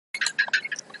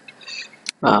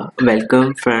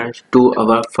Welcome friends to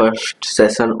our first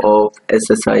session of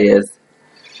SSIS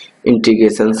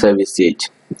Integration Services.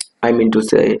 I mean to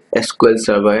say SQL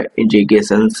Server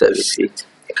Integration Services.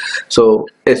 So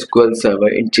SQL Server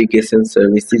Integration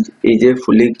Services is a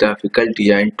fully graphical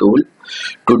design tool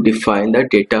to define the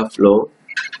data flow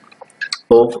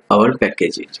of our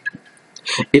packages.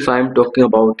 If I am talking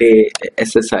about a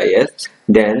SSIS,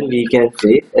 then we can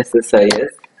say SSIS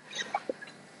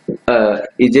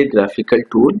is a graphical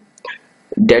tool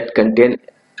that contain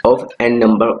of n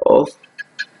number of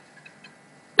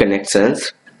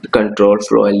connections, control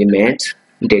flow elements,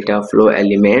 data flow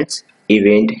elements,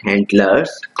 event handlers,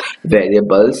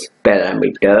 variables,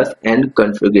 parameters, and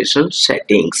configuration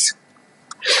settings.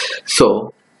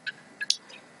 So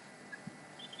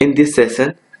in this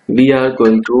session we are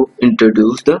going to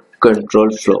introduce the control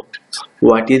flow.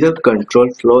 What is the control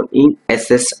flow in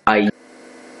SSIS?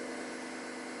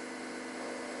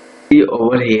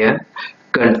 Over here,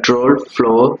 control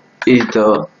flow is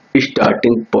the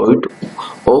starting point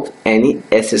of any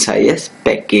SSIS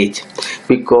package,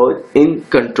 because in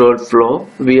control flow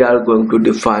we are going to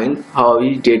define how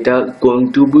is data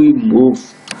going to be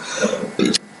moved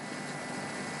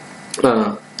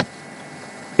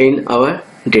in our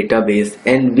database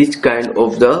and which kind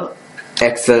of the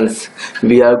actions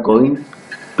we are going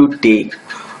to take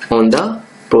on the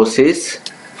process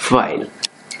file.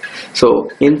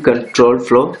 So in control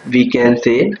flow we can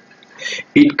say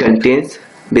it contains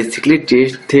basically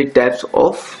these three types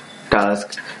of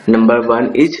tasks. Number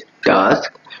one is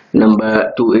task,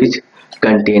 number two is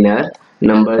container,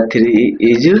 number three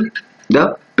is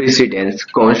the precedence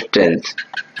constants.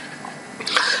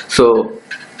 So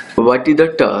what is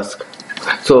the task?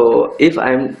 So if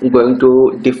I am going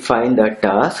to define the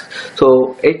task,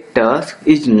 so a task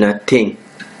is nothing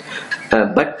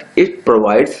but it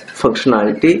provides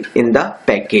functionality in the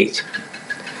package.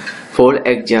 For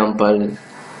example,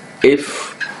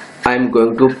 if I am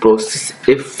going to process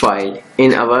a file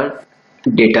in our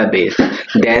database,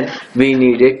 then we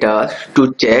need a task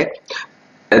to check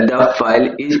the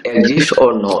file is exist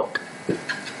or not.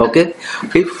 Okay,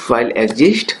 if file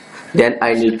exists, then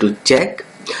I need to check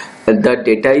the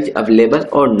data is available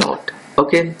or not.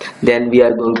 Okay, then we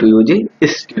are going to use a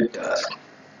skip task.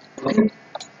 Okay.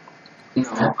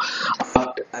 Now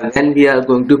when we are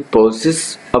going to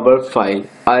process our file,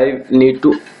 I need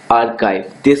to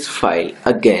archive this file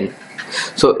again.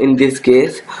 So in this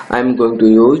case I am going to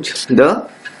use the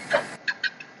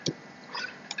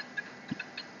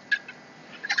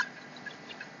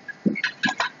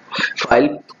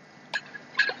file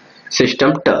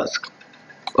system task.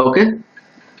 Okay,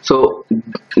 so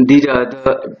these are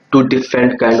the two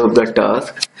different kind of the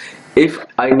tasks. If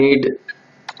I need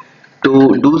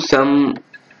to do some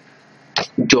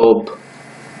job,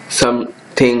 some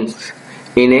things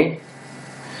in a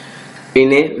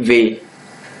way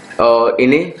or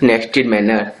in a nested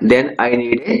manner, then I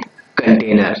need a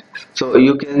container. So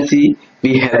you can see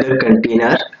we have the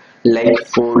container like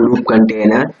for loop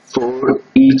container, for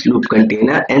each loop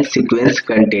container, and sequence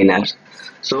containers.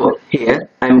 So here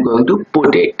I am going to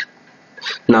put it.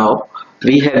 Now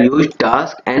we have used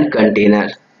task and container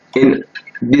in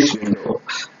this window.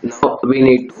 Now we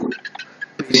need to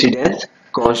precedence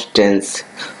constants.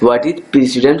 What is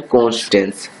precedence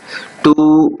constants?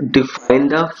 To define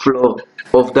the flow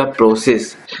of the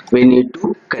process, we need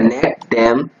to connect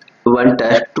them one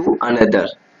task to another.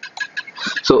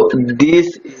 So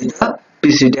this is the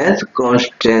precedence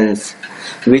constants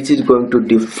which is going to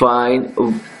define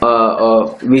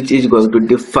or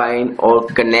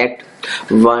connect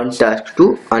one task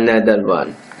to another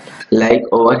one, like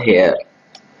over here.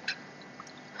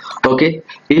 Okay,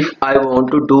 if I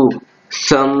want to do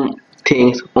some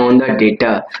things on the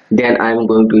data, then I am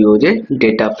going to use a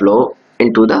data flow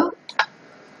into the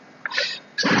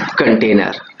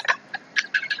container.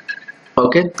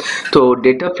 Okay, so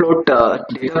data flow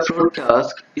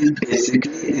task is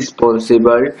basically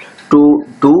responsible to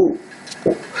do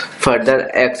further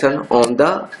action on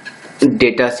the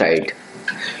data side,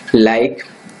 like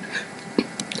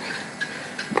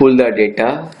pull the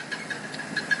data,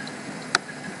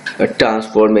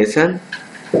 transformation,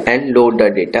 and load the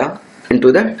data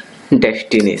into the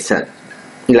destination,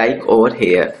 like over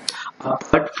here.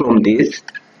 Apart from this,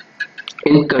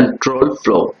 in control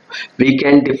flow we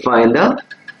can define the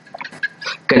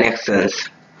connections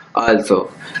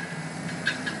also.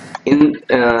 In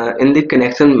the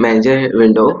connection manager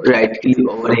window, right click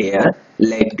over here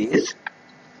like this.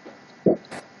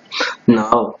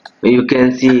 Now you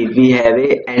can see we have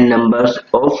a n numbers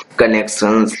of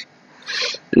connections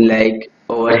like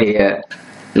over here.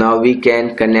 Now we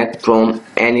can connect from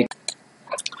any.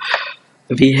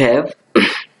 we have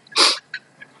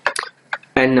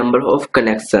a number of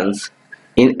connections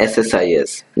in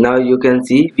SSIS. Now you can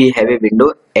see we have a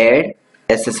window add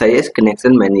SSIS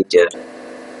connection manager.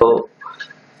 So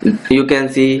you can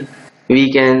see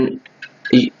we can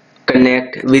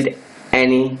connect with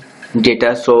any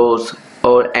data source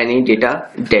or any data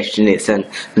destination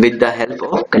with the help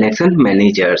of connection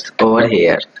managers over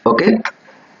here. Okay,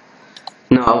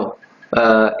 now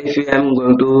if I am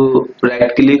going to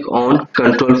right click on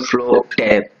control flow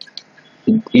tab,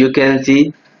 you can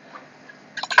see,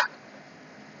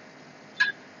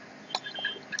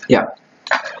 yeah,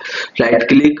 right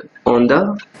click on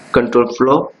the control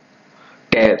flow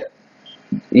tab,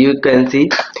 you can see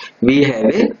we have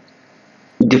a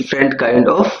different kind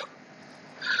of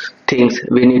things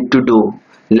we need to do,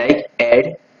 like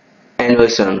add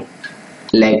annotation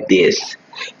like this.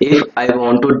 If I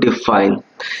want to define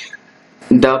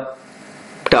the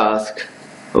task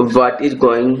what is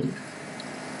going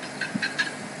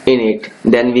in it,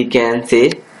 then we can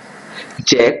say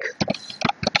check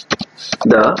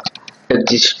the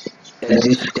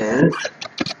existence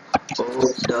of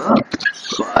the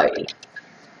file.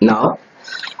 Now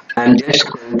I'm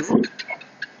just going to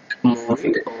move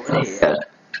it over here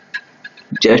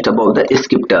just above the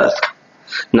skip task.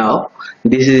 Now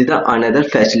this is the another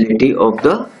facility of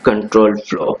the control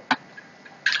flow.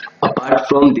 Apart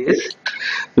from this,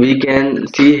 we can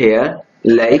see here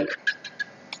like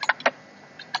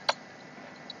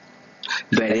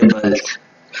variables.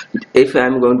 If I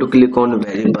am going to click on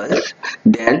variables,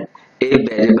 then a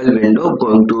variable window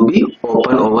going to be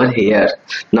open over here.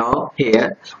 Now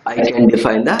here I can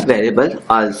define the variable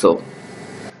also.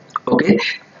 Okay,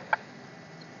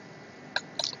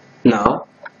 now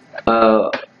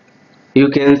you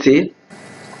can see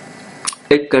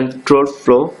a control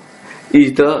flow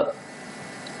is the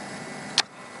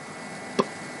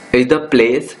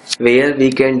place where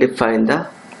we can define the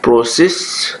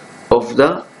process of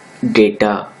the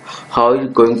data, how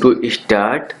it's going to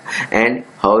start and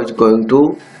how it's going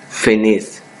to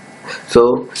finish.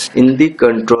 So in the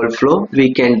control flow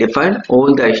we can define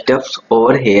all the steps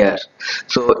over here.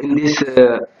 So in this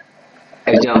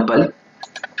example,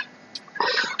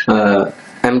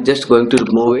 I'm just going to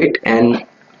remove it and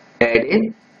add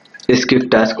a skip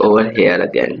task over here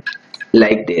again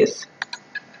like this,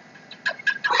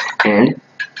 and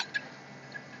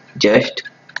just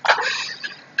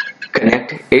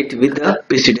connect it with the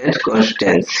precedence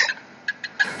constants.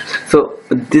 So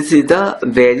this is the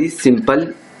very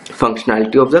simple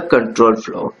functionality of the control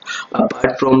flow.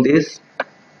 Apart from this,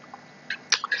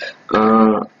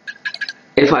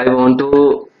 if I want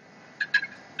to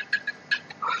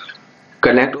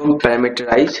connect on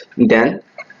parameterize, then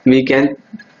we can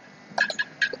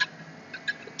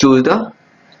choose the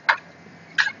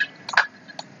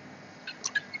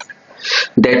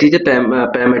that is a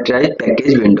parameterized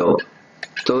package window.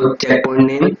 So checkpoint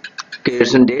name,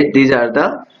 creation date, these are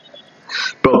the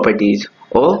properties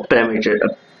of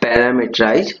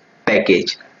parameterized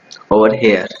package over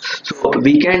here. So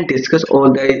we can discuss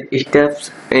all the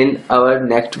steps in our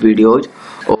next videos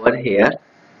over here.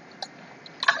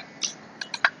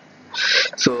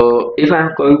 So if I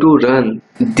am going to run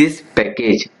this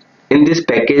package, in this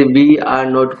package we are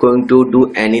not going to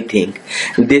do anything.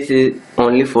 This is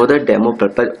only for the demo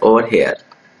purpose over here.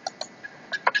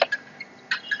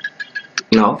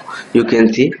 Now you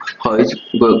can see how is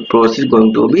process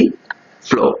going to be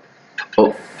flow.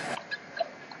 Oh,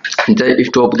 just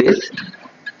stop this.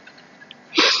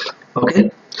 Okay,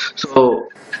 so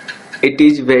it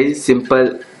is very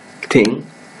simple thing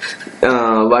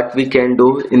what we can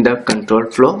do in the control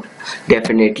flow.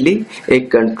 Definitely a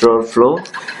control flow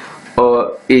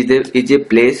is a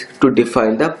place to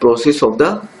define the process of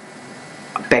the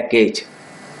package,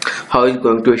 how it's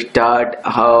going to start,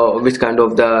 which kind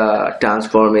of the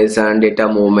transformation, data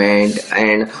movement,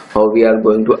 and how we are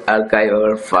going to archive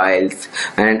our files,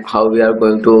 and how we are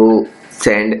going to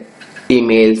send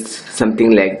emails,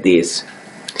 something like this.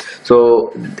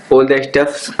 So all the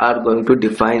steps are going to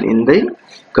define in the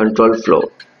control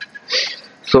flow.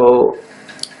 So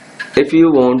if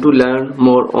you want to learn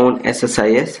more on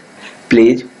SSIS,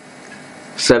 please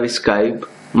subscribe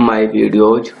my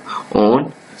videos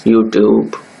on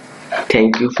YouTube.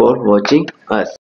 Thank you for watching us.